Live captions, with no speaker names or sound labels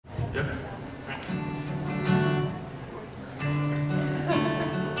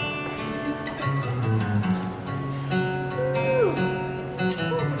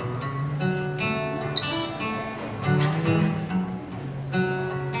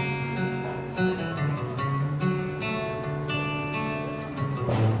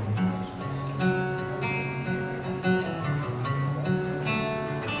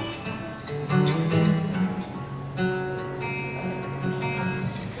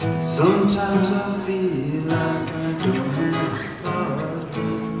Sometimes I feel like I don't have a part.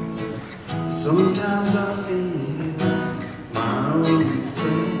 Sometimes I feel like my only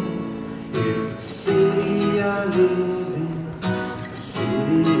friend is the city I live in, the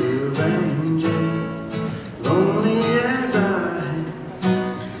city of angels. Lonely as I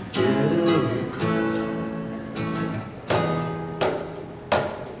am, together we cry.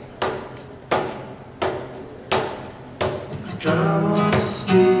 I drive on the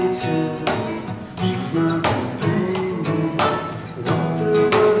streets here, she's my companion. Walk through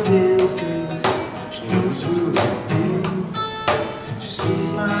the hills, cause she knows who I am. She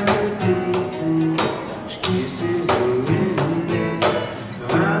sees my good deeds and she kisses the witness.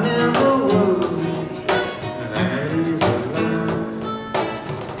 I never worry, now that is a lie.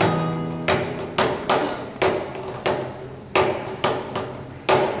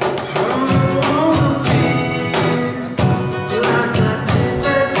 I wanna feel like I did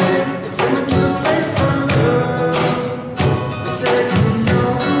that day. Take me to the place I love. Take me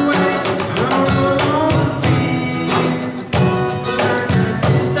all the way. I wanna feel like I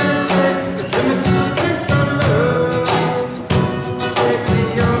did that day. Take me to the place I love. Take me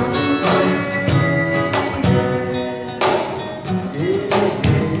all the